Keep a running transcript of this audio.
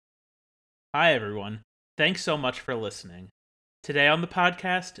Hi, everyone. Thanks so much for listening. Today on the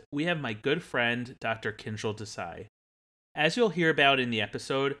podcast, we have my good friend, Dr. Kinjal Desai. As you'll hear about in the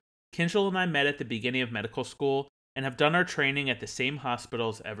episode, Kinjal and I met at the beginning of medical school and have done our training at the same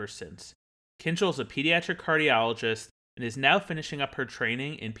hospitals ever since. Kinjal is a pediatric cardiologist and is now finishing up her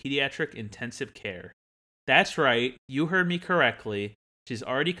training in pediatric intensive care. That's right, you heard me correctly. She's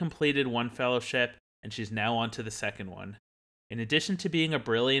already completed one fellowship and she's now on to the second one. In addition to being a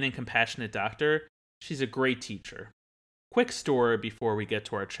brilliant and compassionate doctor, she's a great teacher. Quick story before we get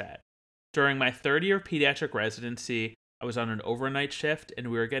to our chat. During my third year of pediatric residency, I was on an overnight shift and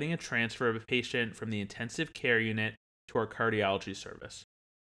we were getting a transfer of a patient from the intensive care unit to our cardiology service.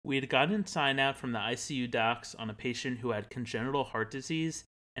 We had gotten a sign out from the ICU docs on a patient who had congenital heart disease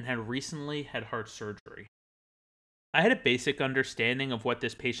and had recently had heart surgery. I had a basic understanding of what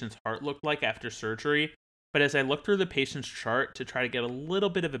this patient's heart looked like after surgery, but as I looked through the patient's chart to try to get a little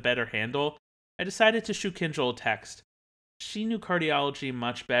bit of a better handle, I decided to shoot Kinjal a text. She knew cardiology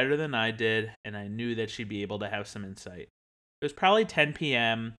much better than I did, and I knew that she'd be able to have some insight. It was probably 10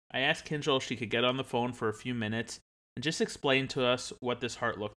 p.m. I asked Kinjal if she could get on the phone for a few minutes and just explain to us what this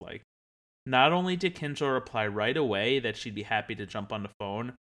heart looked like. Not only did Kinjal reply right away that she'd be happy to jump on the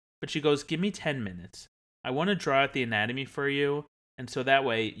phone, but she goes, "Give me 10 minutes. I want to draw out the anatomy for you, and so that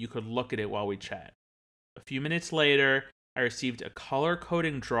way you could look at it while we chat." A few minutes later, I received a color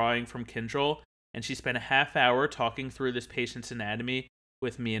coding drawing from Kinjal, and she spent a half hour talking through this patient's anatomy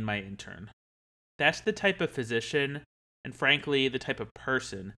with me and my intern. That's the type of physician, and frankly, the type of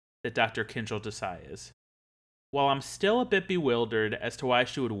person that Dr. Kinjal Desai is. While I'm still a bit bewildered as to why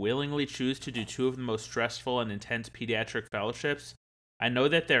she would willingly choose to do two of the most stressful and intense pediatric fellowships, I know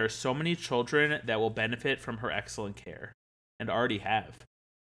that there are so many children that will benefit from her excellent care, and already have.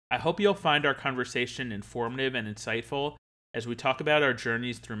 I hope you'll find our conversation informative and insightful as we talk about our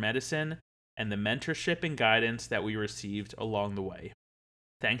journeys through medicine and the mentorship and guidance that we received along the way.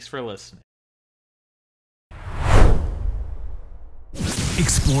 Thanks for listening.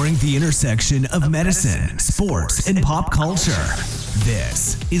 Exploring the intersection of medicine, sports, and pop culture.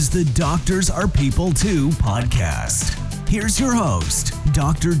 This is the Doctors Are People Too podcast. Here's your host,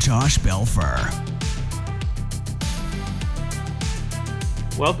 Dr. Josh Belfer.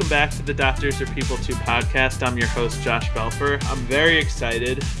 Welcome back to the Doctors Are People Too podcast. I'm your host, Josh Belfer. I'm very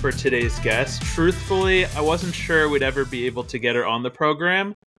excited for today's guest. Truthfully, I wasn't sure we'd ever be able to get her on the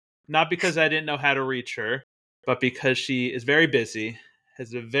program. Not because I didn't know how to reach her, but because she is very busy,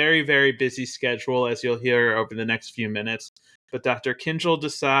 has a very, very busy schedule, as you'll hear over the next few minutes. But Dr. Kinjal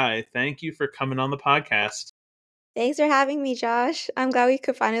Desai, thank you for coming on the podcast. Thanks for having me, Josh. I'm glad we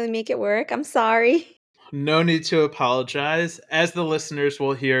could finally make it work. I'm sorry. No need to apologize. As the listeners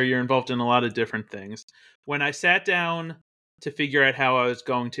will hear, you're involved in a lot of different things. When I sat down to figure out how I was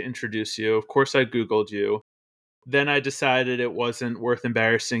going to introduce you, of course I Googled you. Then I decided it wasn't worth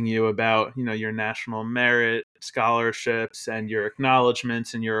embarrassing you about, your national merit scholarships and your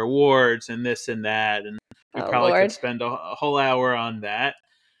acknowledgments and your awards and this and that. And we Oh, probably could Lord. spend a whole hour on that.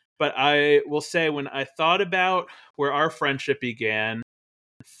 But I will say, when I thought about where our friendship began,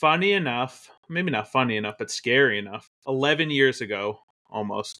 funny enough, maybe not funny enough, but scary enough, 11 years ago,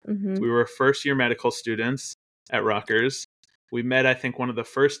 almost, Mm-hmm. we were first year medical students at Rutgers. We met, I think, one of the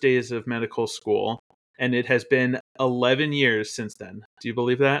first days of medical school, and it has been 11 years since then. Do you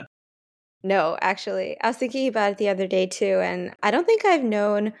believe that? No, actually. I was thinking about it the other day, too, and I don't think I've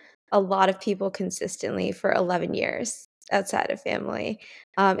known a lot of people consistently for 11 years outside of family.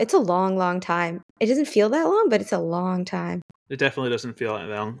 It's a long, long time. It doesn't feel that long, but it's a long time. It definitely doesn't feel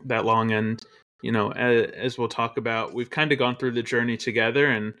that long. And, as we'll talk about, we've kind of gone through the journey together.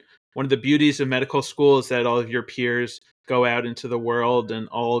 And one of the beauties of medical school is that all of your peers go out into the world and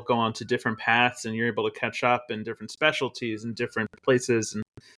all go on to different paths, and you're able to catch up in different specialties and different places and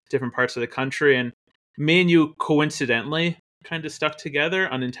different parts of the country. And me and you coincidentally kind of stuck together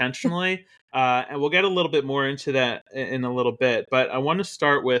unintentionally. And we'll get a little bit more into that in a little bit. But I want to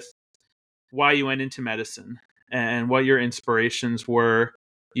start with why you went into medicine and what your inspirations were.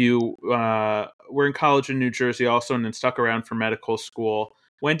 You were in college in New Jersey also, and then stuck around for medical school.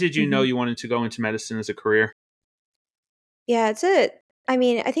 When did you know Mhm. you wanted to go into medicine as a career? Yeah, I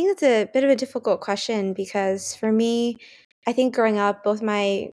think it's a bit of a difficult question because for me, I think growing up, both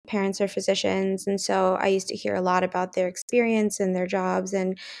my parents are physicians. And so I used to hear a lot about their experience and their jobs.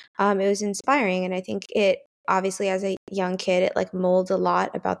 And it was inspiring. And I think it, obviously, as a young kid, it like molds a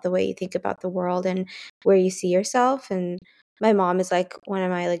lot about the way you think about the world and where you see yourself. And my mom is like one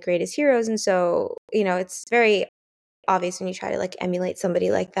of my like greatest heroes. And so, it's very obvious when you try to like emulate somebody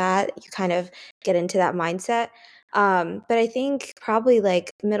like that, you kind of get into that mindset. But I think probably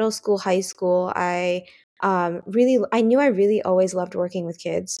like middle school, high school, I knew I really always loved working with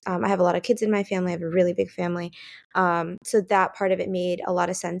kids. I have a lot of kids in my family. I have a really big family. So that part of it made a lot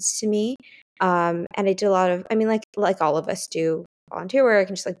of sense to me. And I did a lot of, I mean, like all of us do, volunteer work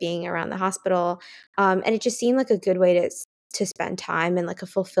and just like being around the hospital. And it just seemed like a good way to spend time and like a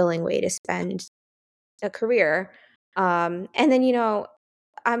fulfilling way to spend a career. And then,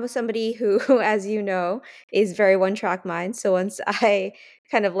 I'm somebody who, as you know, is very one track mind. So once I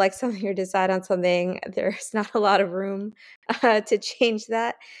kind of like something or decide on something, there's not a lot of room to change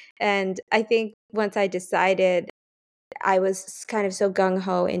that. And I think once I decided, I was kind of so gung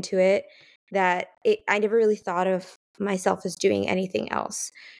ho into it that I never really thought of myself as doing anything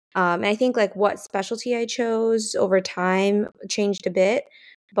else. And I think like what specialty I chose over time changed a bit,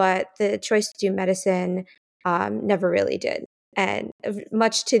 but the choice to do medicine never really did. And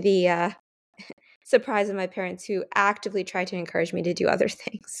much to the surprise of my parents, who actively tried to encourage me to do other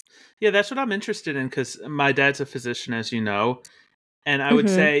things. Yeah, that's what I'm interested in because my dad's a physician, as you know. And I would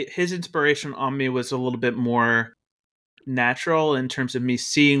Hmm. say his inspiration on me was a little bit more natural in terms of me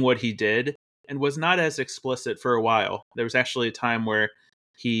seeing what he did and was not as explicit for a while. There was actually a time where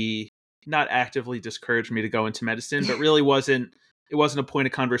he not actively discouraged me to go into medicine, but really wasn't a point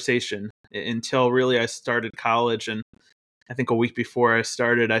of conversation until really I started college. And I think a week before I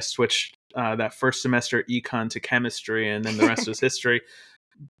started, I switched that first semester econ to chemistry, and then the rest was history.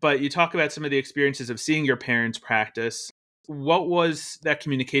 But you talk about some of the experiences of seeing your parents practice. What was that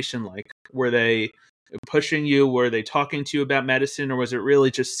communication like? Were they pushing you? Were they talking to you about medicine, or was it really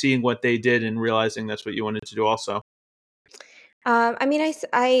just seeing what they did and realizing that's what you wanted to do also? I mean,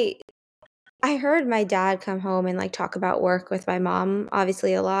 I heard my dad come home and like talk about work with my mom,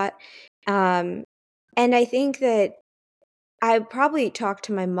 obviously a lot. Um, and I think that I probably talked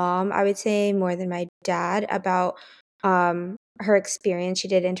to my mom, I would say, more than my dad about, her experience. She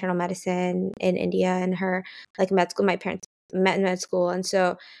did internal medicine in India and her, like, med school. My parents met in med school, and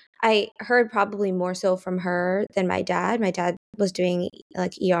so I heard probably more so from her than my dad. My dad was doing,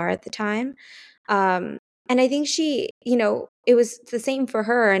 like, ER at the time. Um, and I think it was the same for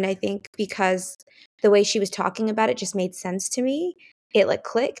her, and I think because the way she was talking about it just made sense to me, it, like,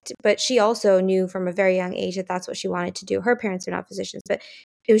 clicked, but she also knew from a very young age that that's what she wanted to do. Her parents are not physicians, but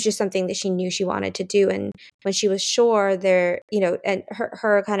it was just something that she knew she wanted to do, and when she was sure and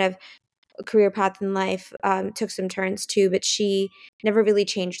her kind of career path in life, took some turns too, but she never really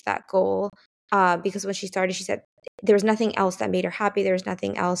changed that goal, because when she started, she said there was nothing else that made her happy, there was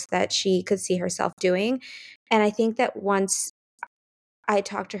nothing else that she could see herself doing, and I think that once I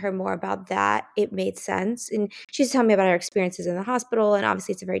talked to her more about that, it made sense, and she's telling me about her experiences in the hospital, and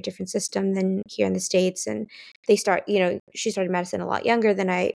obviously it's a very different system than here in the States, and she started medicine a lot younger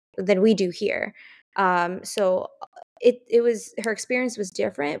than we do here. So it was her experience was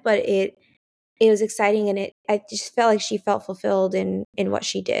different, but it was exciting, and I just felt like she felt fulfilled in what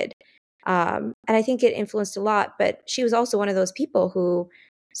she did. And I think it influenced a lot, but she was also one of those people who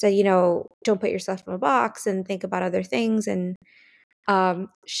said, "Don't put yourself in a box and think about other things." And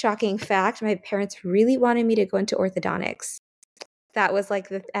shocking fact, my parents really wanted me to go into orthodontics. That was like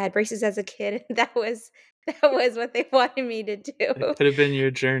I had braces as a kid. That was what they wanted me to It do. could have been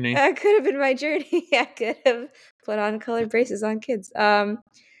your journey. That could have been my journey. I could have put on colored braces on kids.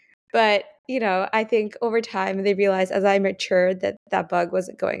 But I think over time they realized as I matured that that bug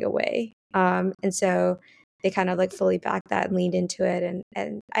wasn't going away. And so they kind of like fully backed that and leaned into it.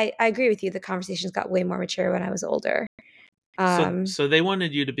 And I agree with you. The conversations got way more mature when I was older. So, Um, so they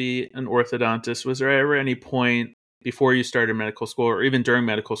wanted you to be an orthodontist. Was there ever any point before you started medical school, or even during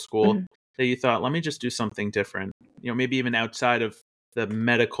medical school, mhm. that you thought, "Let me just do something different"? Maybe even outside of the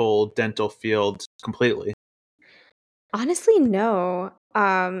medical dental field completely. Honestly, no.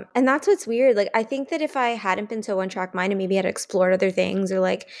 And that's what's weird. Like, I think that if I hadn't been so one track minded, maybe had explored other things or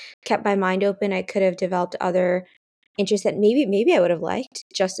like kept my mind open, I could have developed other interests that maybe I would have liked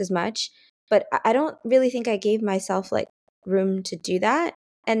just as much. But I don't really think I gave myself like room to do that.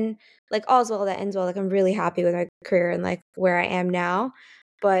 And like all's well that ends well. Like I'm really happy with my career and like where I am now.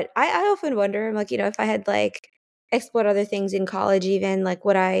 But I often wonder, I'm like, if I had like explored other things in college, even like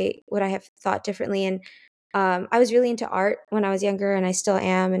would I have thought differently? And I was really into art when I was younger, and I still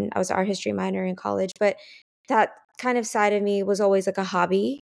am, and I was an art history minor in college, but that kind of side of me was always like a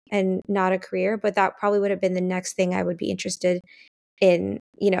hobby and not a career, but that probably would have been the next thing I would be interested in,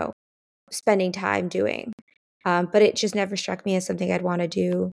 spending time doing. But it just never struck me as something I'd wanna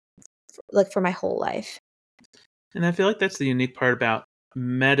do like, for my whole life. And I feel like that's the unique part about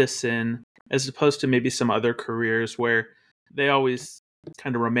medicine, as opposed to maybe some other careers where they always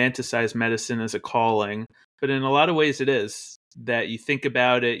kind of romanticize medicine as a calling. but in a lot of ways it is. That you think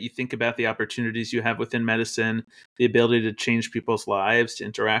about it, you think about the opportunities you have within medicine, the ability to change people's lives, to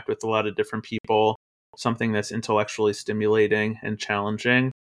interact with a lot of different people, something that's intellectually stimulating and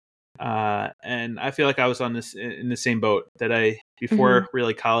challenging. And I feel like I was on this in the same boat that Mhm. before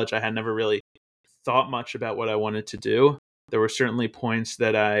really college, I had never really thought much about what I wanted to do. There were certainly points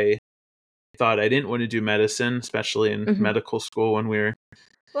that I thought I didn't want to do medicine, especially in Mhm. medical school when we were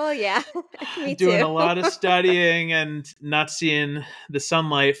Well, yeah. Me doing too. a lot of studying and not seeing the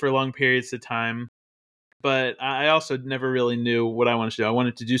sunlight for long periods of time. But I also never really knew what I wanted to do. I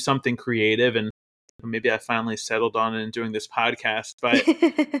wanted to do something creative, and maybe I finally settled on it in doing this podcast, but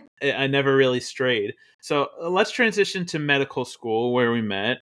I never really strayed. So let's transition to medical school where we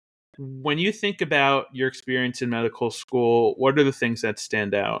met. When you think about your experience in medical school, what are the things that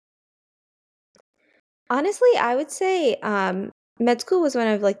stand out? Honestly, I would say, med school was one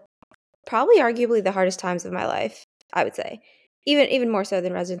of, like, probably arguably the hardest times of my life, I would say. Even more so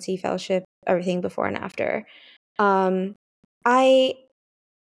than residency, fellowship, everything before and after. Um, I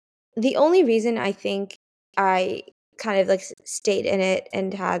the only reason I think I kind of, like, stayed in it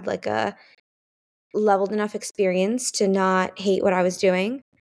and had, like, a leveled enough experience to not hate what I was doing,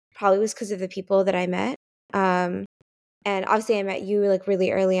 probably was because of the people that I met. Um, and obviously I met you, like,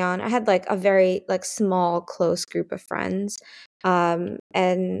 really early on. I had, like, a very, like, small, close group of friends, and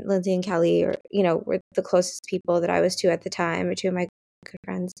Lindsay and Kelly were the closest people that I was to at the time, or 2 of my good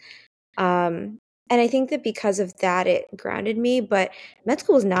friends. And I think that because of that, it grounded me, but med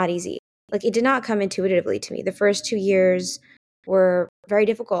school was not easy. Like, it did not come intuitively to me. The first 2 years were very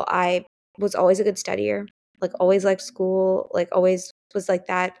difficult. I was always a good studier, like, always liked school, like, always was like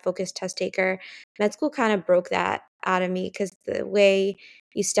that focused test taker. Med school kind of broke that out of me because the way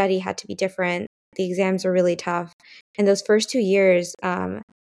you study had to be different. The exams were really tough. And those first 2 years,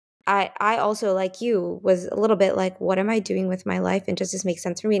 I also, like you, was a little bit like, "What am I doing with my life, and does this make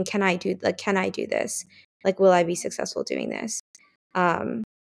sense for me, and can I do this? Like, will I be successful doing this?" Um,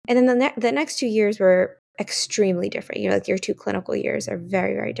 and then the next 2 years were extremely different, like, your 2 clinical years are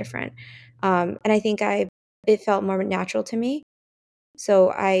very, very different. And I think it felt more natural to me,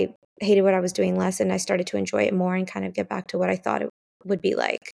 so I hated what I was doing less, and I started to enjoy it more and kind of get back to what I thought it would be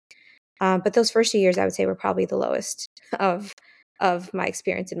like. But those first 2 years, I would say, were probably the lowest of my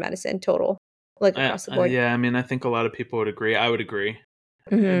experience in medicine total, like, across the board. Yeah, I mean, I think a lot of people would agree. I would agree.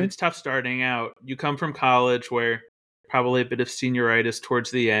 And Mhm. it's tough starting out. You come from college where probably a bit of senioritis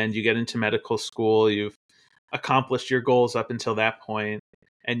towards the end. You get into medical school. You've accomplished your goals up until that point,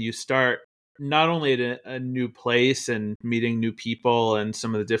 and you start not only at a new place and meeting new people and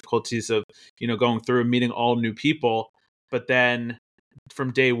some of the difficulties of going through and meeting all new people, but then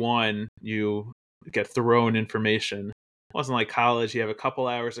from day one you get thrown information. It wasn't like college. You have a couple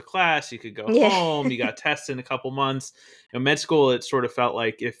hours of class, you could go Yeah. home, you got tests in a couple months. In med school, it sort of felt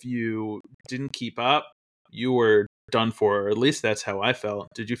like if you didn't keep up, you were done for, or at least that's how I felt.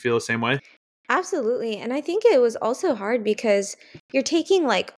 Did you feel the same way? Absolutely, and I think it was also hard because you're taking,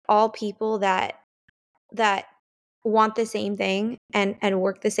 like, all people that want the same thing and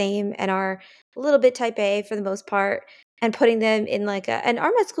work the same and are a little bit type A for the most part, and putting them in, like, a and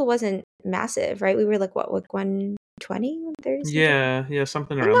our med school wasn't massive, right? We were, like, what, like, 120, 130, something like that? Yeah,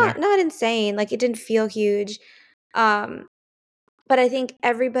 something Like, around there. not insane, like, it didn't feel huge. Um But I think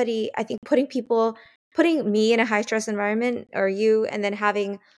putting me in a high stress environment, or you, and then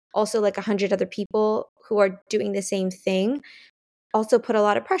having also, like, 100 other people who are doing the same thing also put a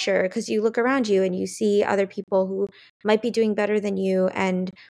lot of pressure, because you look around you and you see other people who might be doing better than you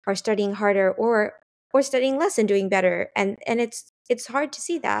and are studying harder, or studying less and doing better, and it's hard to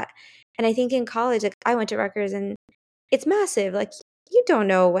see that. And I think in college, like, I went to Rutgers, and it's massive, like, you don't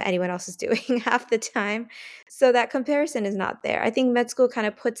know what anyone else is doing half the time, so that comparison is not there. I think med school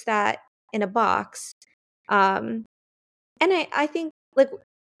kinda puts that in a box, um, and I think, like,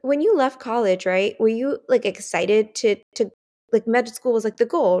 when you left college, right, were you, like, excited to like, med school was, like, the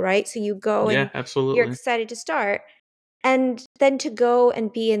goal, right? So you go Yeah, and you're absolutely. excited to start, and then to go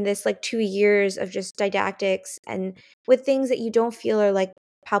and be in this, like, 2 years of just didactics and with things that you don't feel are, like,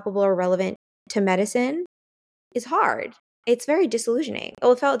 palpable or relevant to medicine is hard. It's very disillusioning.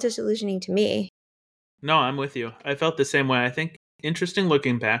 Well, it felt disillusioning to me. No, I'm with you. I felt the same way. I think interesting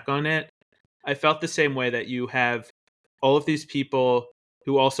looking back on it, I felt the same way that you have all of these people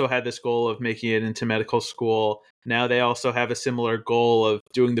who also had this goal of making it into medical school. Now they also have a similar goal of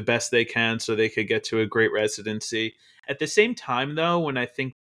doing the best they can so they could get to a great residency. At the same time, though, when I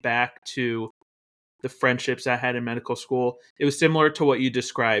think back to the friendships I had in medical school, it was similar to what you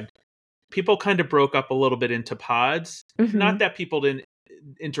described. People kind of broke up a little bit into pods. Not Mhm. that people didn't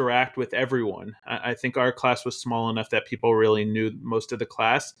interact with everyone. I think our class was small enough that people really knew most of the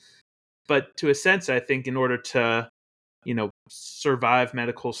class. But to a sense, I think in order to, survive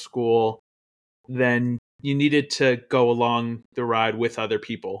medical school, then you needed to go along the ride with other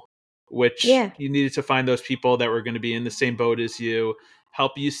people, which Yeah. you needed to find those people that were going to be in the same boat as you,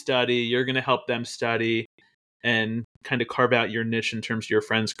 help you study, you're going to help them study, and kind of carve out your niche in terms of your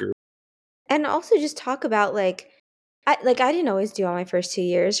friends group. And also just talk about I didn't always do all my first 2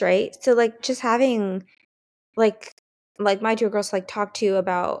 years, right? So like just having like my 2 girls to, like, talk to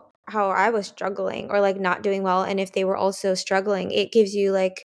about how I was struggling or, like, not doing well, and if they were also struggling, it gives you,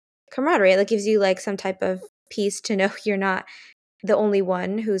 like, camaraderie. It gives you, like, some type of peace to know you're not the only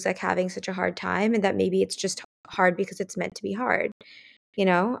one who's, like, having such a hard time and that maybe it's just hard because it's meant to be hard, you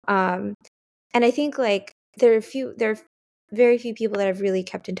know? And I think, like, there are very few people that I've really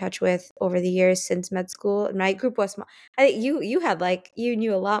kept in touch with over the years since med school. My group was small. I think you had, like you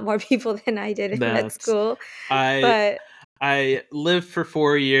knew a lot more people than I did in med That's school, I but I lived for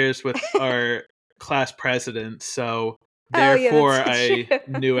 4 years with our class president, so oh, yeah, that's therefore so I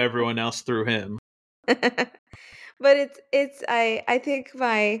true. knew everyone else through him. But it's I think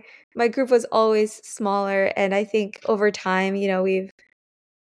my group was always smaller, and I think over time,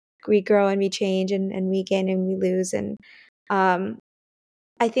 we grow and we change and we gain and we lose, and, um,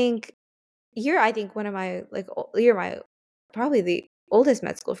 I think I think one of my, like, you're my probably the oldest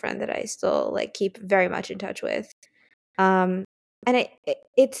med school friend that I still, like, keep very much in touch with. Um, and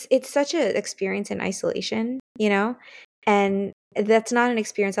it's such a experience in isolation, you know? And that's not an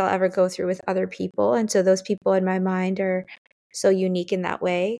experience I'll ever go through with other people, and so those people in my mind are so unique in that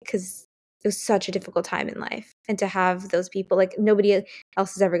way because it was such a difficult time in life, and to have those people, like, nobody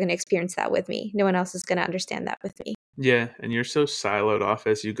else is ever gonna experience that with me. No one else is gonna understand that with me. Yeah, and you're so siloed off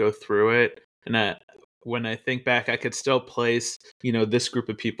as you go through it. And when I think back, I could still place, this group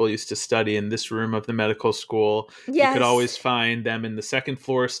of people used to study in this room of the medical school. You could always Yes. find them in the second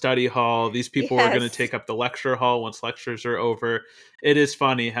floor study hall. These people were going to Yes. take up the lecture hall once lectures are over. It is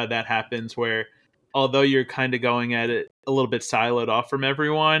funny how that happens, where although you're kind of going at it a little bit siloed off from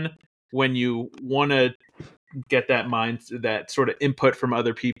everyone, when you want to get that sort of input from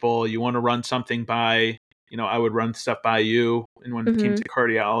other people, you want to run something by, I would run stuff by you, and when it came Mhm. to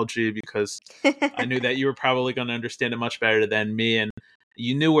cardiology, because I knew that you were probably going to understand it much better than me, and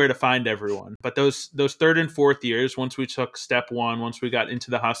you knew where to find everyone. But those third and fourth years, once we took step one, once we got into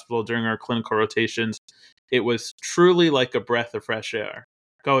the hospital during our clinical rotations, it was truly like a breath of fresh air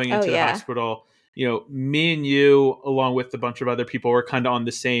going Oh, into the yeah. hospital. Me and you, along with a bunch of other people, were kind of on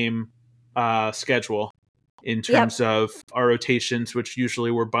the same schedule in terms Yep. of our rotations, which usually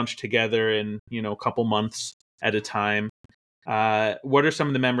were bunched together in, a couple months at a time. What are some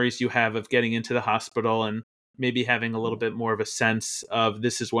of the memories you have of getting into the hospital and maybe having a little bit more of a sense of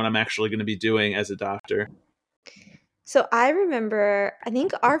this is what I'm actually going to be doing as a doctor? So I remember, I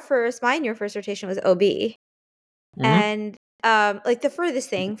think mine and your first rotation was OB. Hmm. And, like, the furthest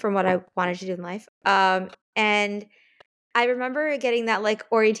thing from what I wanted to do in life, and I remember getting that, like,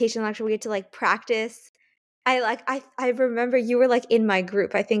 orientation lecture we get to, like, practice. I remember you were, like, in my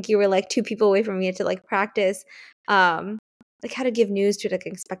group. I think you were, like, 2 people away from me to, like, practice, um, like, how to give news to, like,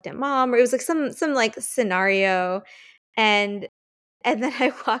 an expectant mom, or it was, like, some, like, scenario, and then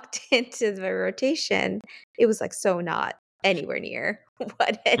I walked into the rotation. It was, like, so not anywhere near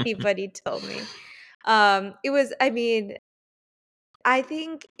what anybody told me. It was I mean, I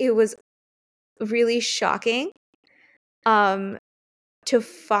think it was really shocking, um, to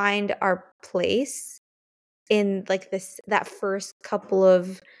find our place in, like, that first couple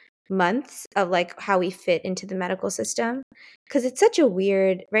of months of, like, how we fit into the medical system, because it's such a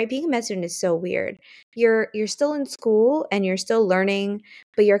weird right? Being a med student is so weird. You're still in school and you're still learning,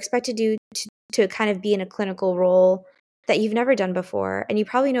 but you're expected to kind of be in a clinical role that you've never done before and you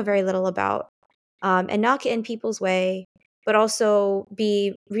probably know very little about, and not get in people's way, but also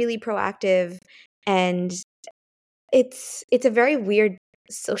be really proactive. And it's a very weird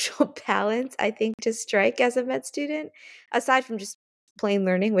social balance, I think, to strike as a med student, aside from just plain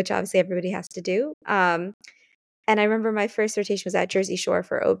learning, which obviously everybody has to do. And I remember my first rotation was at Jersey Shore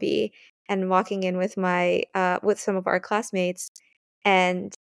for OB, and walking in with with some of our classmates,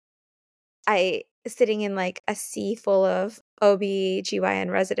 and I sitting in, like, a sea full of OB/GYN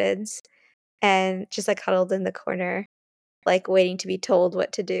residents and just, like, huddled in the corner, like, waiting to be told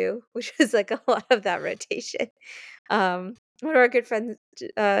what to do, which was, like, a lot of that rotation. One of our good friends,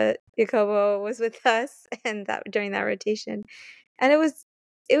 Jacobo, was with us and that during that rotation, and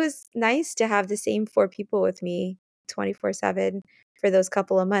it was nice to have the same 4 people with me 24/7 for those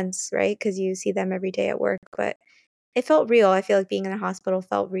couple of months, right? Because you see them every day at work, but it felt real. I feel like being in the hospital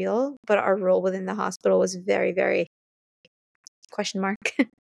felt real, but our role within the hospital was very, very question mark.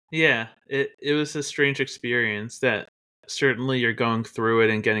 Yeah, it was a strange experience that certainly you're going through it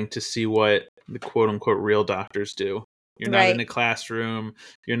and getting to see what the quote unquote real doctors do. You're not in Right. a classroom,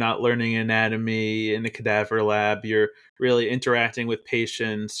 you're not learning anatomy in a cadaver lab, you're really interacting with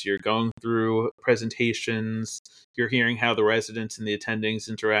patients, you're going through presentations, you're hearing how the residents and the attendings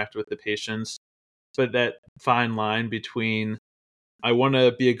interact with the patients. But that fine line between I want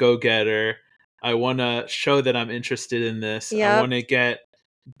to be a go-getter, I want to show that I'm interested in this, I Yep. want to get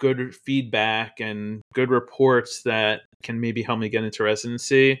good feedback and good reports that can maybe help me get into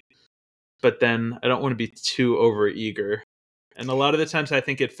residency, but then I don't want to be too over eager. And a lot of the times I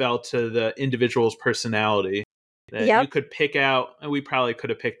think it fell to the individual's personality that you Yep. could pick out, and we probably could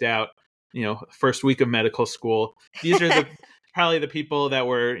have picked out, first week of medical school. These are the probably the people that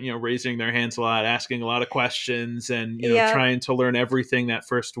were, raising their hands a lot, asking a lot of questions and, Yep. trying to learn everything that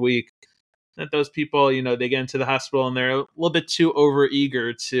first week. That those people, they get into the hospital and they're a little bit too over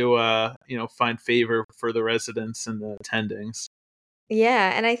eager to, find favor for the residents and the attendings.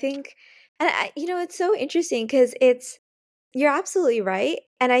 Yeah, and I think and it's so interesting because you're absolutely right,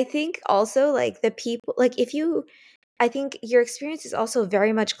 and I think also, like, the people like, if you I think your experience is also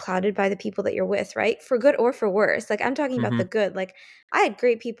very much clouded by the people that you're with, right? For good or for worse. Like, I'm talking about Hmm. the good. Like, I had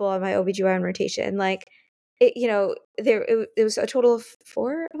great people on my OBGYN rotation. Like, it was a total of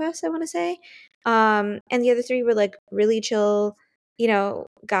 4 of us, I wanna say. And the other 3 were, like, really chill,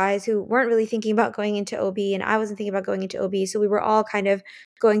 guys who weren't really thinking about going into OB, and I wasn't thinking about going into OB, so we were all kind of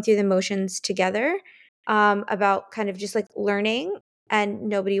going through the motions together, about kind of just, like, learning, and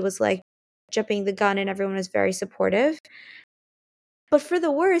nobody was, like, jumping the gun, and everyone was very supportive. But for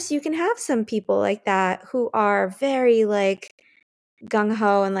the worse, you can have some people like that who are very, like, gung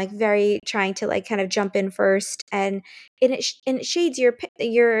ho and, like, very trying to, like, kind of jump in first, and it shades your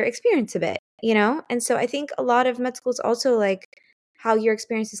experience a bit, you know? And so I think a lot of med school is also, like, how your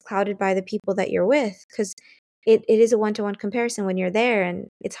experience is clouded by the people that you're with, 'cause it is a one-to-one comparison when you're there, and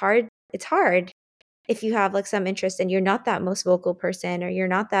it's hard if you have, like, some interest and you're not that most vocal person, or you're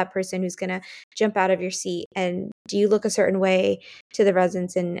not that person who's gonna jump out of your seat, and do you look a certain way to the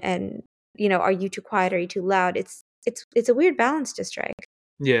residents, and are you too quiet, are you too loud? It's a weird balance to strike.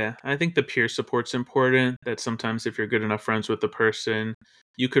 Yeah, I think the peer support's important. That sometimes if you're good enough friends with the person,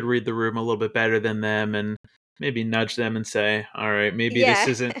 you could read the room a little bit better than them and maybe nudge them and say, all right, maybe this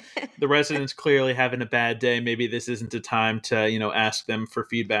Yeah. isn't the resident's clearly having a bad day. Maybe this isn't a time to, ask them for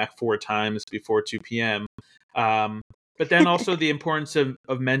feedback 4 times before 2 p.m. Um, but then also the importance of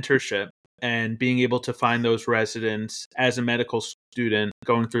mentorship and being able to find those residents as a medical student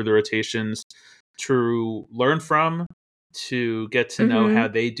going through the rotations to learn from, to get to know how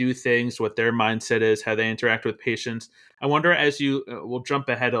Mhm. they do things, what their mindset is, how they interact with patients. I wonder, as we'll jump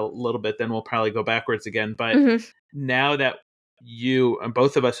ahead a little bit, then we'll probably go backwards again. But Mhm. now that you and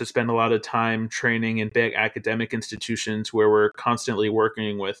both of us have spent a lot of time training in big academic institutions where we're constantly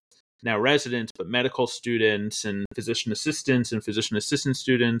working with now residents, but medical students and physician assistants and physician assistant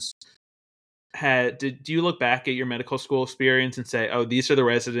students, do you look back at your medical school experience and say, oh, these are the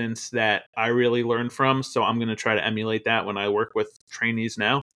residents that I really learned from, so I'm going to try to emulate that when I work with trainees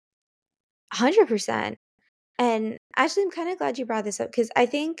now? 100%. And actually, I'm kinda glad you brought this up because I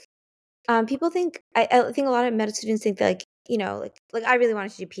think, people think I think a lot of med students think that, like, like, I really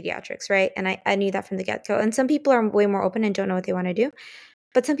wanted to do pediatrics, right? And I knew that from the get-go, and some people are way more open and don't know what they wanna do.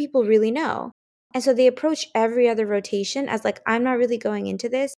 But some people really know. And so they approach every other rotation as like, I'm not really going into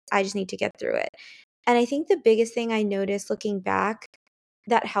this. I just need to get through it. And I think the biggest thing I noticed looking back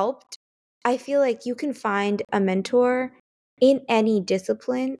that helped, I feel like you can find a mentor in any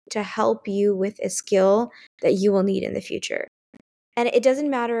discipline to help you with a skill that you will need in the future. And it doesn't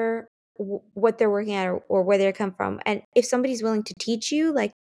matter what they're working at, or where they come from. And if somebody's willing to teach you,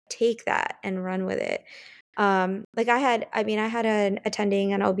 like, take that and run with it. Like, I had an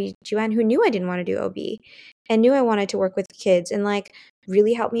attending an OB/GYN who knew I didn't want to do OB and knew I wanted to work with kids, and, like,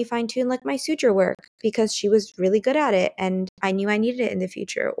 really helped me fine tune, like, my suture work because she was really good at it and I knew I needed it in the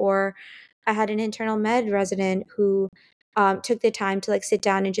future. Or I had an internal med resident who, took the time to, like, sit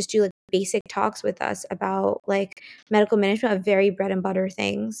down and just do, like, basic talks with us about, like, medical management of very bread and butter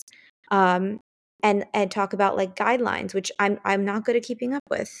things, um, and talk about, like, guidelines, which I'm not good at keeping up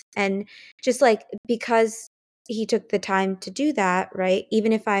with, and just, like, because he took the time to do that, right,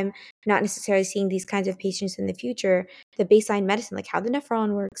 even if I'm not necessarily seeing these kinds of patients in the future, the baseline medicine, like how the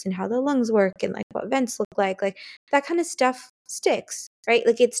nephron works and how the lungs work and, like, what vents look like, that kinda stuff sticks, right?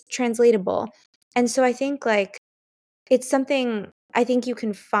 Like, it's translatable. And so I think, like, it's something I think you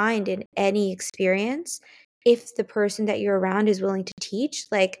can find in any experience, if the person that you're around is willing to teach,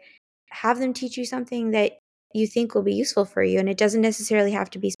 like, have them teach you something that you think will be useful for you, and it doesn't necessarily have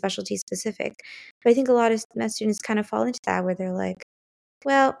to be specialty specific. But I think a lot of med students kind of fall into that where they're like,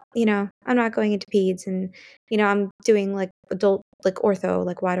 "Well, I'm not going into peds and, I'm doing, like, adult, like, ortho,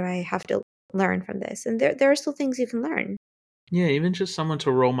 like, why do I have to learn from this?" And there are still things you can learn. Yeah, even just someone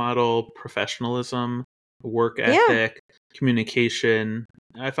to role model professionalism, work Yeah, ethic, communication.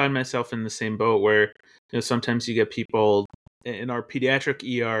 I find myself in the same boat where, sometimes you get people in our pediatric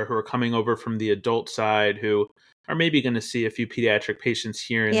ER who are coming over from the adult side who are maybe going to see a few pediatric patients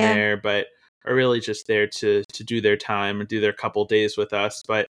here and yeah. there, but are really just there to do their time and do their couple days with us.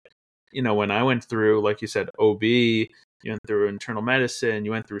 But when I went through, like you said, OB, you went through internal medicine,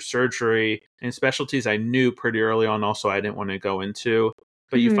 you went through surgery, and specialties I knew pretty early on also I didn't want to go into.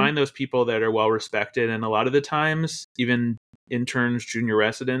 But you Mhm. find those people that are well respected, and a lot of the times, even interns, junior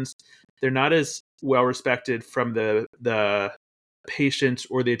residents, they're not as well respected from the patients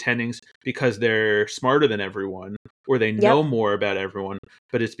or the attendings because they're smarter than everyone or they know Yep. more about everyone,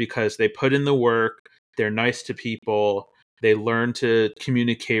 but it's because they put in the work, they're nice to people, they learn to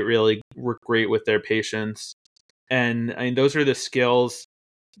communicate really great with their patients. And I mean, those are the skills,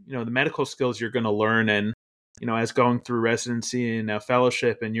 the medical skills you're going to learn. And, as going through residency and now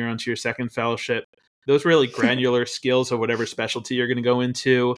fellowship, and you're onto your second fellowship, those really granular skills of whatever specialty you're going to go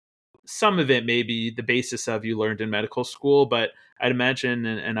into. Some of it may be the basis of you learned in medical school, but I'd imagine,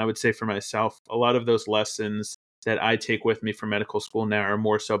 and I would say for myself, a lot of those lessons that I take with me from medical school now are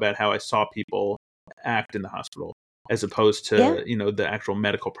more so about how I saw people act in the hospital as opposed Yeah. to, the actual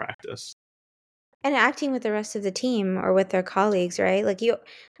medical practice. And acting with the rest of the team or with their colleagues, right? Like,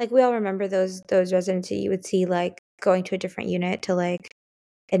 we all remember those residents that you would see, like, going to a different unit to, like,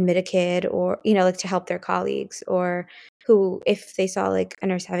 admit a kid or, like, to help their colleagues, or who, if they saw, like, a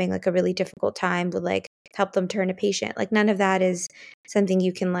nurse having, like, a really difficult time, would, like, help them turn a patient. Like, none of that is something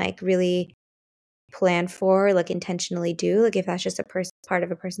you can, like, really plan for, like, intentionally do. Like, if that's just a part of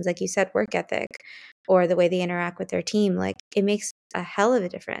a person's, like you said, work ethic or the way they interact with their team, like, it makes a hell of a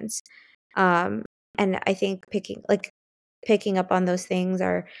difference. Um, and I think picking up on those things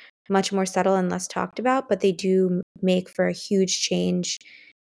are much more subtle and less talked about, but they do make for a huge change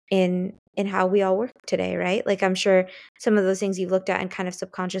in how we all work today, right? Like, I'm sure some of those things you've looked at and kind of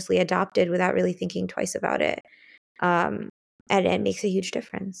subconsciously adopted without really thinking twice about it. Um, and it makes a huge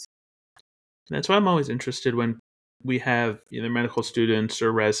difference. That's why I'm always interested when we have either medical students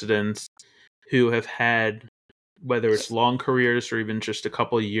or residents who have had, whether it's long careers or even just a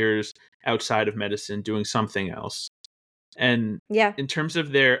couple of years outside of medicine doing something else. And Yeah. in terms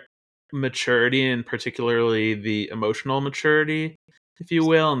of their maturity, and particularly the emotional maturity, if you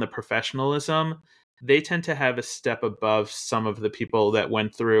will, and the professionalism, they tend to have a step above some of the people that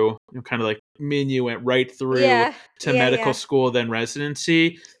went through, kind of like me and you went right through Yeah. to Yeah, medical yeah. school, then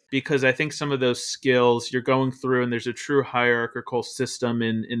residency, because I think some of those skills you're going through, and there's a true hierarchical system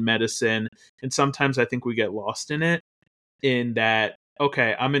in medicine. And sometimes I think we get lost in that,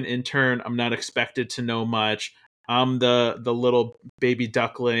 okay, I'm an intern, I'm not expected to know much, I'm the little baby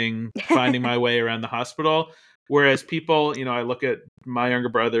duckling finding my way around the hospital. Whereas people, I look at my younger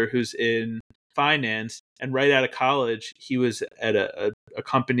brother who's in finance, and right out of college he was at a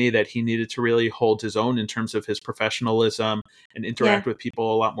company that he needed to really hold his own in terms of his professionalism and Yeah. interact with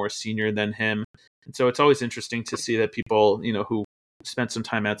people a lot more senior than him. And so it's always interesting to see that people, who spent some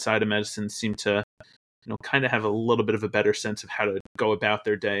time outside of medicine seem to, kind of have a little bit of a better sense of how to go about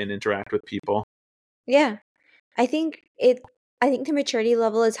their day and interact with people. Yeah. I think it I think the maturity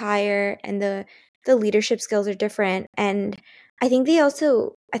level is higher and the leadership skills are different, and I think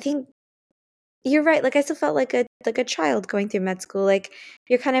you're right, like, I still felt like a child going through med school, like,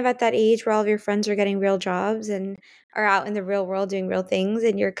 you're kind of at that age where all of your friends are getting real jobs and are out in the real world doing real things,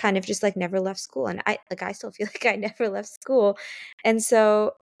 and you're kind of just, like, never left school, and I still feel like I never left school, and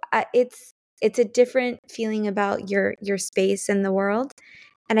so, it's a different feeling about your space in the world,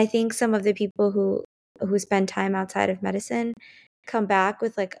 and I think some of the people who spend time outside of medicine come back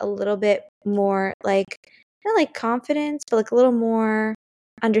with, like, a little bit more, like, not, like, confidence, but, like, a little more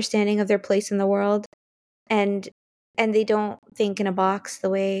understanding of their place in the world, and they don't think in a box the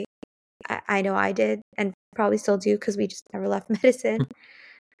way I know I did and probably still do because we just never left medicine.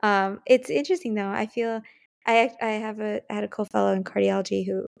 It's interesting though. I feel I had a co-fellow in cardiology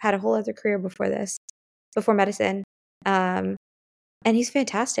who had a whole other career before this, before medicine, um, and he's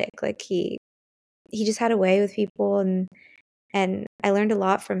fantastic. Like, he just had a way with people, and I learned a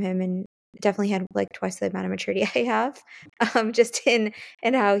lot from him, and definitely had, like, twice the amount of maturity I have, just in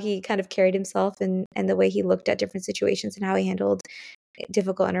how he kind of carried himself, and the way he looked at different situations and how he handled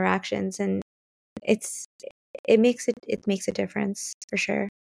difficult interactions, and it makes a difference for sure.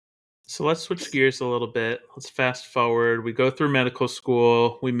 So let's switch gears a little bit. Let's fast forward. We go through medical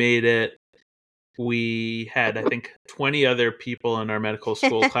school. We made it. We had, I think, 20 other people in our medical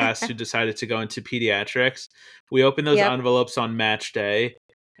school class who decided to go into pediatrics. We opened those Yep. envelopes on match day,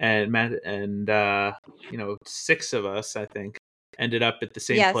 and 6 of us, I think, ended up at the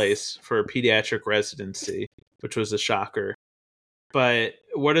same Yes. place for a pediatric residency, which was a shocker. But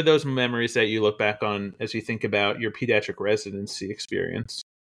what are those memories that you look back on as you think about your pediatric residency experience?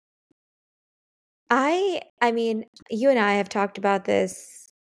 I mean, you and I have talked about this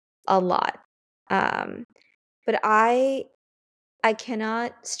a lot. Um, but I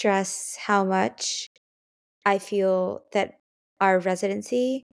cannot stress how much I feel that our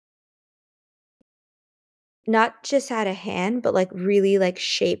residency not just had a hand, but, like, really, like,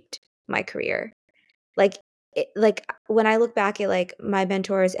 shaped my career. Like, when I look back at, like, my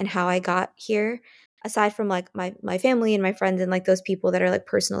mentors and how I got here, aside from, like, my family and my friends and, like, those people that are, like,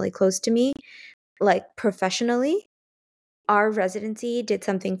 personally close to me, like, professionally, our residency did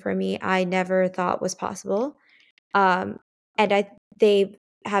something for me I never thought was possible. Um, and they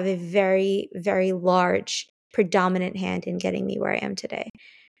have a very, very large predominant hand in getting me where I am today.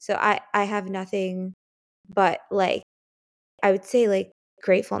 So I have nothing but, like, I would say, like,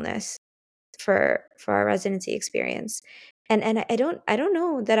 gratefulness for our residency experience. And I don't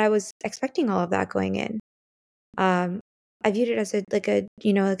know that I was expecting all of that going in. Um, I viewed it as like a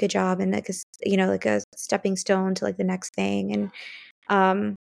job and like a stepping stone to, like, the next thing. And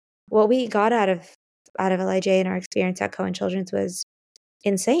um, what we got out of LIJ and our experience at Cohen Children's was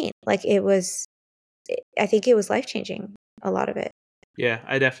insane. Like, I think it was life-changing, a lot of it. Yeah,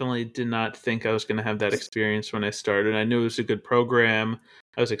 I definitely did not think I was going to have that experience when I started. I knew it was a good program.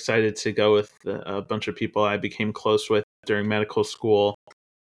 I was excited to go with a bunch of people I became close with during medical school.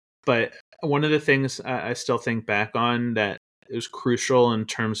 But one of the things I still think back on that is crucial in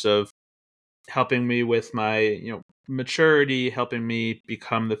terms of helping me with my, maturity, helping me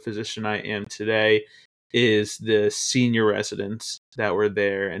become the physician I am today, is the senior residents that were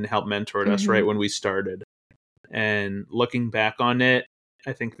there and helped mentored us right Mhm. when we started. And looking back on it,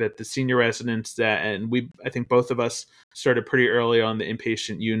 I think that the senior residents I think both of us started pretty early on the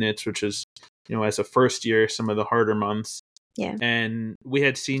inpatient units, which is, as a first year, some of the harder months. Yeah. And we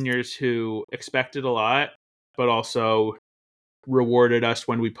had seniors who expected a lot, but also rewarded us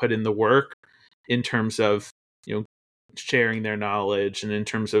when we put in the work in terms of, you know, sharing their knowledge and in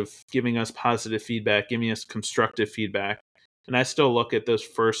terms of giving us positive feedback, giving us constructive feedback. And I still look at those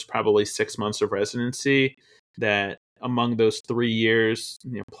first probably 6 months of residency, that among those 3 years,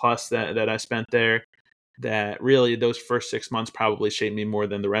 plus that I spent there, that really those first 6 months probably shaped me more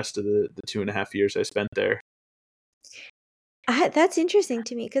than the rest of the 2.5 years I spent there. That's interesting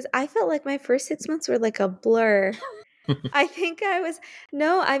to me because I felt like my first 6 months were like a blur. I think I was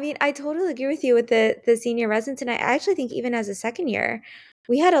No, I mean, I totally agree with you with the senior residents, and I actually think even as a second year,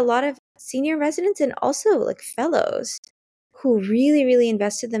 we had a lot of senior residents and also, like, fellows who really, really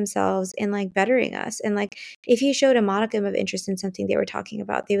invested themselves in, like, bettering us. And, like, if you showed a modicum of interest in something they were talking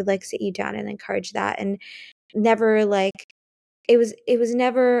about, they would, like, sit you down and encourage that, and never, like, it was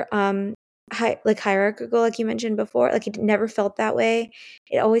never, hierarchical, like you mentioned before. Like, it never felt that way.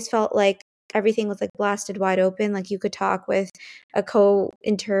 It always felt like everything was, like, blasted wide open. Like, you could talk with a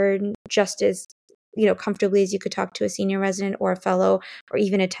co-intern just as, comfortably as you could talk to a senior resident or a fellow or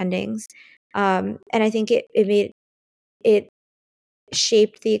even attendings. And I think it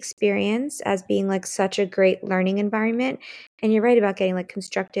shaped the experience as being, like, such a great learning environment. And you're right about getting, like,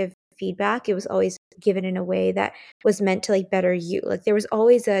 constructive feedback. It was always given in a way that was meant to, like, better you. Like, there was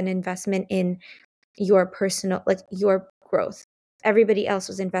always an investment in your personal, like, your growth. Everybody else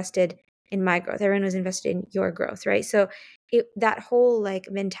was invested in my growth. Everyone was invested in your growth, right? So that whole,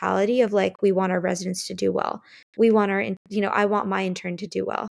 like, mentality of, like, we want our residents to do well. We want I want my intern to do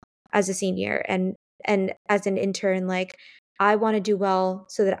well as a senior, and as an intern, like, I want to do well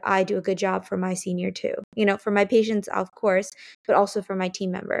so that I do a good job for my senior too. For my patients, of course, but also for my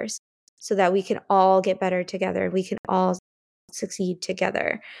team members, so that we can all get better together. We can all succeed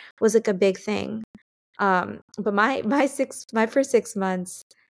together was, like, a big thing. But my first 6 months,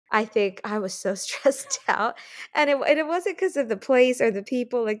 I think I was so stressed out, and it wasn't because of the place or the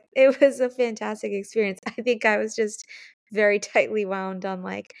people. Like, it was a fantastic experience. I think I was just very tightly wound on,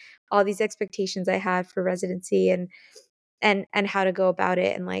 like, all these expectations I had for residency, and how to go about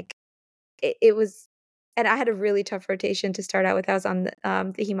it. And, like, it was and I had a really tough rotation to start out with. I was on the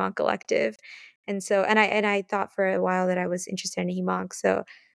hemonc elective, and I thought for a while that I was interested in hemonc. So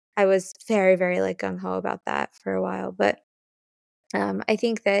I was very, very, like, gung ho about that for a while. But I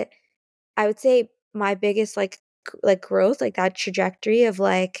think that I would say my biggest like growth, like that trajectory of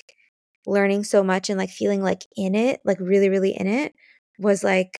like learning so much and like feeling like in it, like really, really in it, was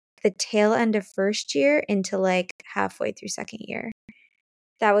like the tail end of first year into like halfway through second year.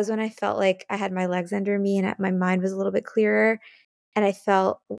 That was when I felt like I had my legs under me and my mind was a little bit clearer. And I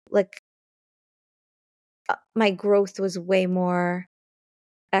felt like my growth was way more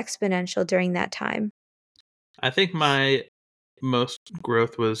exponential during that time. I think my most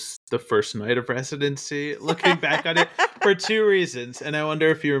growth was the first night of residency, looking back on it, for two reasons. And I wonder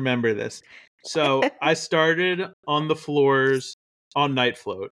if you remember this. So I started on the floors on night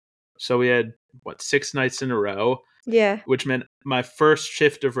float. So we had, what, 6 nights in a row, Yeah. which meant my first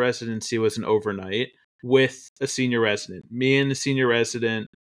shift of residency was an overnight with a senior resident, me and the senior resident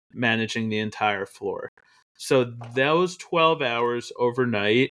managing the entire floor. So those 12 hours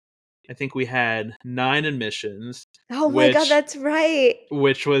overnight, I think we had 9 admissions, Oh my God, which that's right.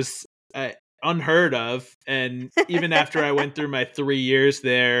 was unheard of. And even after I went through my 3 years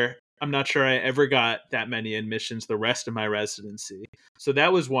there, I'm not sure I ever got that many admissions the rest of my residency. So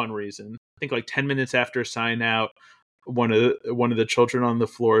that was one reason. I think like 10 minutes after sign out, one of the children on the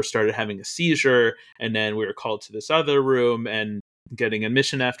floor started having a seizure, and then we were called to this other room and getting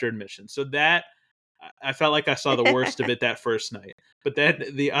admission after admission. So that, I felt like I saw the worst of it that first night. But then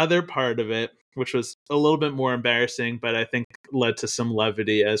the other part of it, which was a little bit more embarrassing, but I think led to some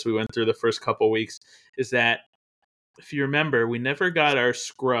levity as we went through the first couple weeks, is that, if you remember, we never got our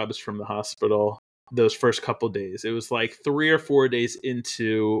scrubs from the hospital those first couple days. It was like 3 or 4 days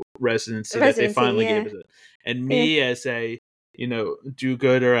into residency that they Residency, finally gave yeah. us it. And Yeah. me, as a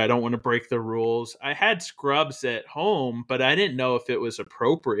do-gooder, I don't want to break the rules, I had scrubs at home, but I didn't know if it was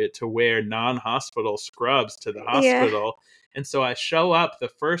appropriate to wear non-hospital scrubs to the Yeah. hospital. And so I show up the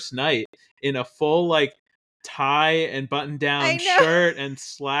first night in a full like tie and button down I know. shirt and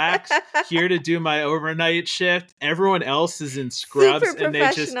slacks, here to do my overnight shift. Everyone else is in scrubs, Super and they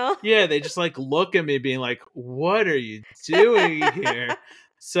just, professional. yeah, they just like look at me being like, what are you doing here?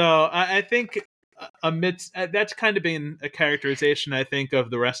 So I think amidst that's kind of been a characterization, I think, of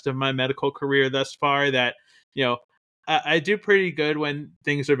the rest of my medical career thus far, that you know I do pretty good when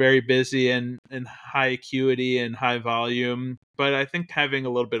things are very busy and high acuity and high volume, but I think having a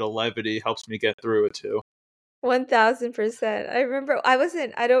little bit of levity helps me get through it too. 1000%.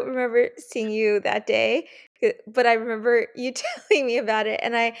 I don't remember seeing you that day, but I remember you telling me about it,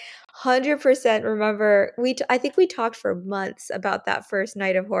 and I 100% remember I think we talked for months about that first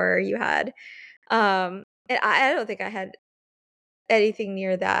night of horror you had. And I don't think I had anything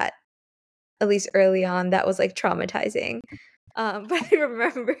near that, at least early on, that was, like, traumatizing. But I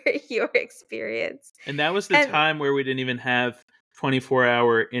remember your experience. And that was the And time where we didn't even have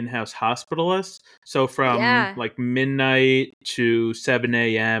 24-hour in-house hospitalists. So from yeah. like midnight to 7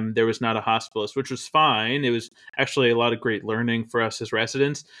 a.m., there was not a hospitalist, which was fine. It was actually a lot of great learning for us as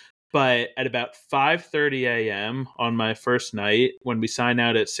residents. But at about 5:30 a.m. on my first night, when we sign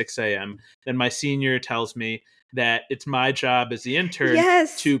out at 6 a.m., then my senior tells me that it's my job as the intern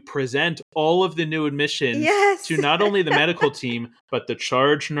Yes. to present all of the new admissions to Yes. not only the medical team, but the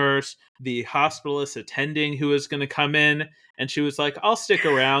charge nurse, the hospitalist attending who was going to come in. And she was like, I'll stick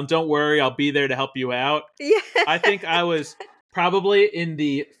around. Don't worry. I'll be there to help you out. Yeah. I think I was probably in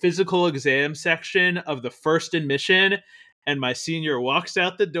the physical exam section of the first admission, and my senior walks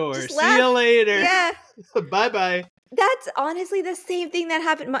out the door. Just See you left. later. Yeah. Bye bye. That's honestly the same thing that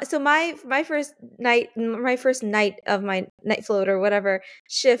happened. My first night of my night float or whatever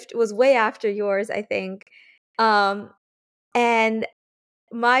shift was way after yours, I think. Um, and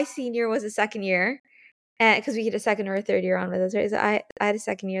my senior was a second year, and because we get a second or a third year on with us, right? So I had a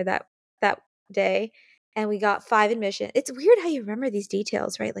second year that day, and we got 5 admission. It's weird how you remember these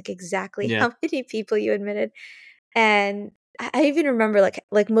details, right? Like exactly Yeah. how many people you admitted. And I even remember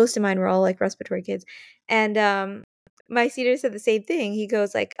like most of mine were all like respiratory kids. And my senior said the same thing. He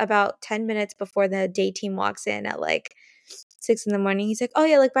goes like about 10 minutes before the day team walks in at like 6 in the morning. He's like, "Oh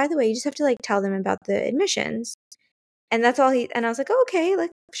yeah, like by the way, you just have to like tell them about the admissions." And that's all and I was like, "Oh, okay,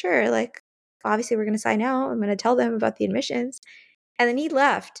 like sure, like obviously we're gonna sign out. I'm gonna tell them about the admissions." And then he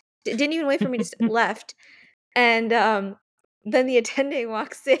left. Didn't even wait for me to left. And then the attending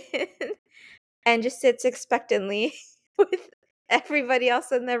walks in and just sits expectantly with everybody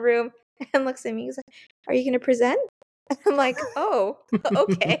else in the room and looks at me. He's like, "Are you gonna present?" And I'm like, "Oh,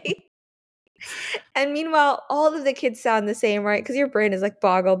 okay." And meanwhile, all of the kids sound the same, right? Because your brain is like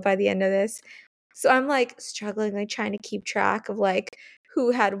boggled by the end of this. So I'm like struggling, like trying to keep track of like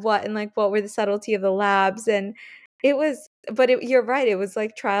who had what and like what were the subtlety of the labs. And you're right. It was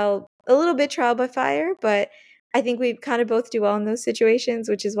like a little bit trial by fire, but I think we kind of both do well in those situations,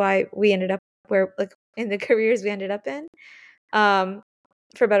 which is why we ended up where like in the careers we ended up in,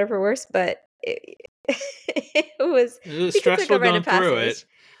 for better for worse. But it was, It was I think it's like a stressful rite going of through it. passage.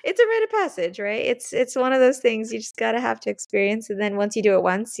 It's a rite of passage, right? It's one of those things you just gotta have to experience, and then once you do it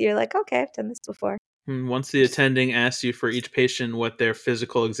once, you're like, okay, I've done this before. And once the attending asks you for each patient what their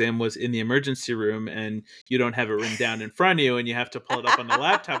physical exam was in the emergency room, and you don't have it written down in front of you, and you have to pull it up on the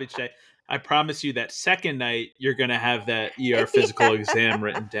laptop each day, I promise you that second night you're going to have that physical exam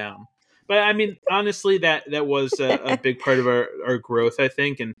written down. But I mean, honestly, that was a big part of our growth, I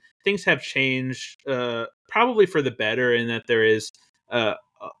think, and things have changed, probably for the better, in that there is,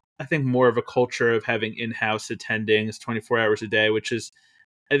 I think, more of a culture of having in-house attendings 24 hours a day, which is,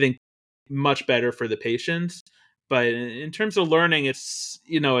 I think, much better for the patients. But in terms of learning, it's,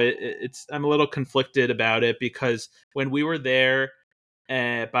 it's, I'm a little conflicted about it, because when we were there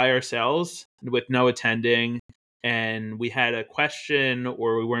by ourselves with no attending, and we had a question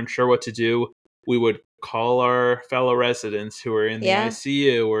or we weren't sure what to do, we would call our fellow residents who were in the Yeah.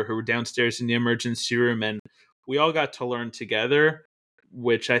 ICU or who were downstairs in the emergency room, and we all got to learn together,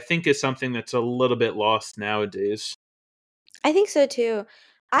 which I think is something that's a little bit lost nowadays. I think so too.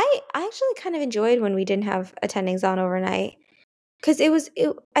 I actually kind of enjoyed when we didn't have attendings on overnight, because it was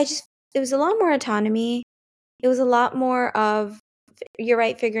a lot more autonomy. It was a lot more of, you're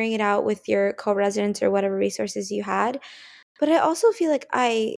right, figuring it out with your co-residents or whatever resources you had. But I also feel like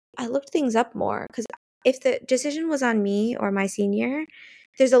I looked things up more, because if the decision was on me or my senior,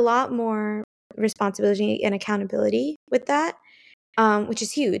 there's a lot more responsibility and accountability with that, which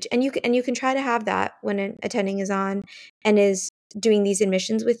is huge. And you can try to have that when an attending is on and is doing these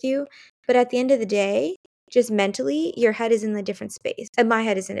admissions with you. But at the end of the day, just mentally, your head is in a different space. And my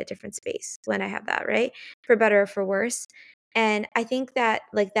head is in a different space when I have that, right? For better or for worse. And I think that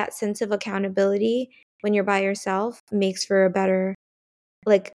like that sense of accountability when you're by yourself makes for a better,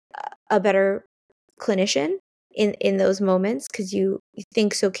 like a better clinician in those moments, because you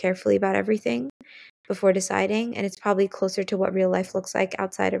think so carefully about everything before deciding, and it's probably closer to what real life looks like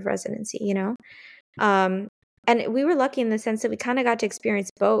outside of residency, you know? Um, and we were lucky in the sense that we kind of got to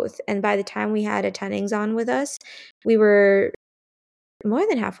experience both. And by the time we had attendings on with us, we were more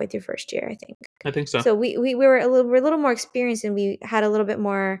than halfway through first year, I think. I think so. So we're a little more experienced, and we had a little bit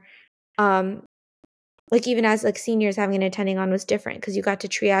more, um, like even as like seniors, having an attending on was different, because you got to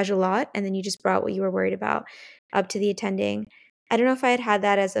triage a lot, and then you just brought what you were worried about up to the attending. I don't know if I had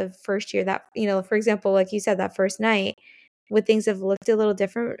that as a first year, that, for example, like you said, that first night, would things have looked a little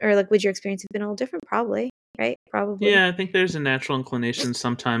different, or like would your experience have been a little different? Probably, right? Probably. Yeah, I think there's a natural inclination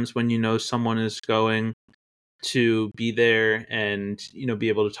sometimes when you know someone is going to be there and, be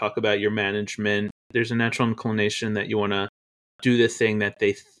able to talk about your management. There's a natural inclination that you want to do the thing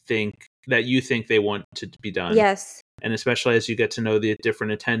that you think they want to be done. Yes. And especially as you get to know the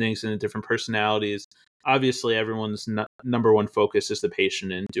different attendings and the different personalities, obviously everyone's number one focus is the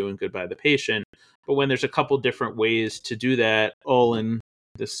patient and doing good by the patient. But when there's a couple different ways to do that, all in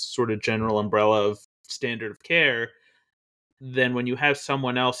this sort of general umbrella of standard of care, then when you have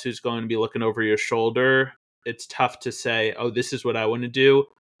someone else who's going to be looking over your shoulder, it's tough to say, oh, this is what I want to do,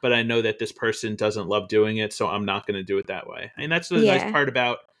 but I know that this person doesn't love doing it, so I'm not going to do it that way. And that's the nice Yeah. part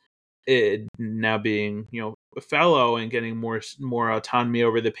about it now being, a fellow and getting more autonomy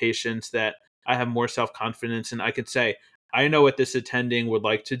over the patients, that I have more self-confidence and I could say, I know what this attending would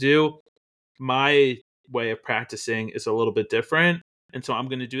like to do. My way of practicing is a little bit different, and so I'm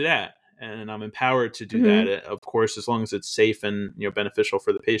going to do that, and I'm empowered to do that, Hmm. of course, as long as it's safe and, beneficial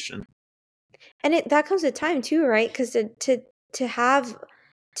for the patient. And that comes with time too, right? Because to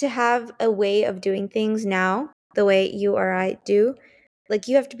have a way of doing things now, the way you or I do, like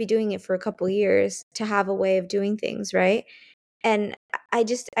you have to be doing it for a couple years to have a way of doing things, right? And I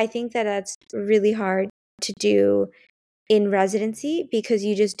think that that's really hard to do in residency, because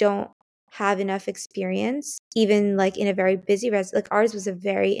you just don't have enough experience, even like in a very busy like ours was a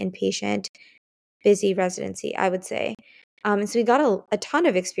very inpatient, busy residency, I would say. And so we got a ton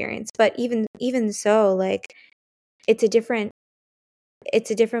of experience, but even so, like it's a different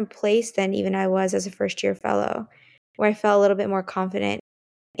place than even I was as a first year fellow, where I felt a little bit more confident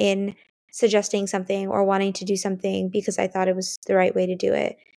in suggesting something or wanting to do something because I thought it was the right way to do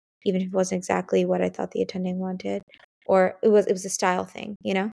it, even if it wasn't exactly what I thought the attending wanted, or it was a style thing,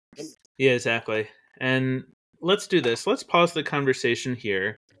 you know? Yeah, exactly. And let's do this. Let's pause the conversation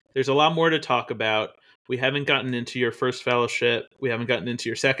here. There's a lot more to talk about. We haven't gotten into your first fellowship. We haven't gotten into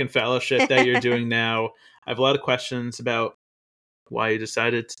your second fellowship that you're doing now. I have a lot of questions about why you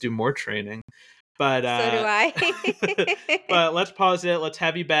decided to do more training. But So do I. but let's pause it. Let's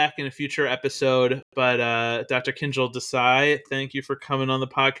have you back in a future episode. But Dr. Kinjal Desai, thank you for coming on the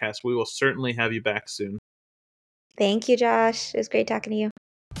podcast. We will certainly have you back soon. Thank you, Josh. It was great talking to you.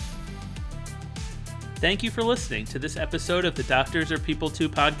 Thank you for listening to this episode of the Doctors Are People Too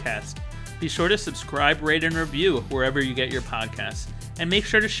podcast. Be sure to subscribe, rate, and review wherever you get your podcasts, and make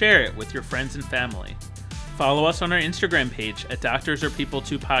sure to share it with your friends and family. Follow us on our Instagram page at Doctors Are People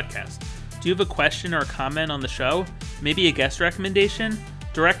Too podcast. Do you have a question or a comment on the show? Maybe a guest recommendation?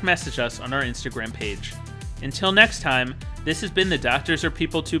 Direct message us on our Instagram page. Until next time, this has been the Doctors Are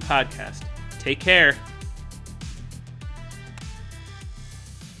People Too podcast. Take care.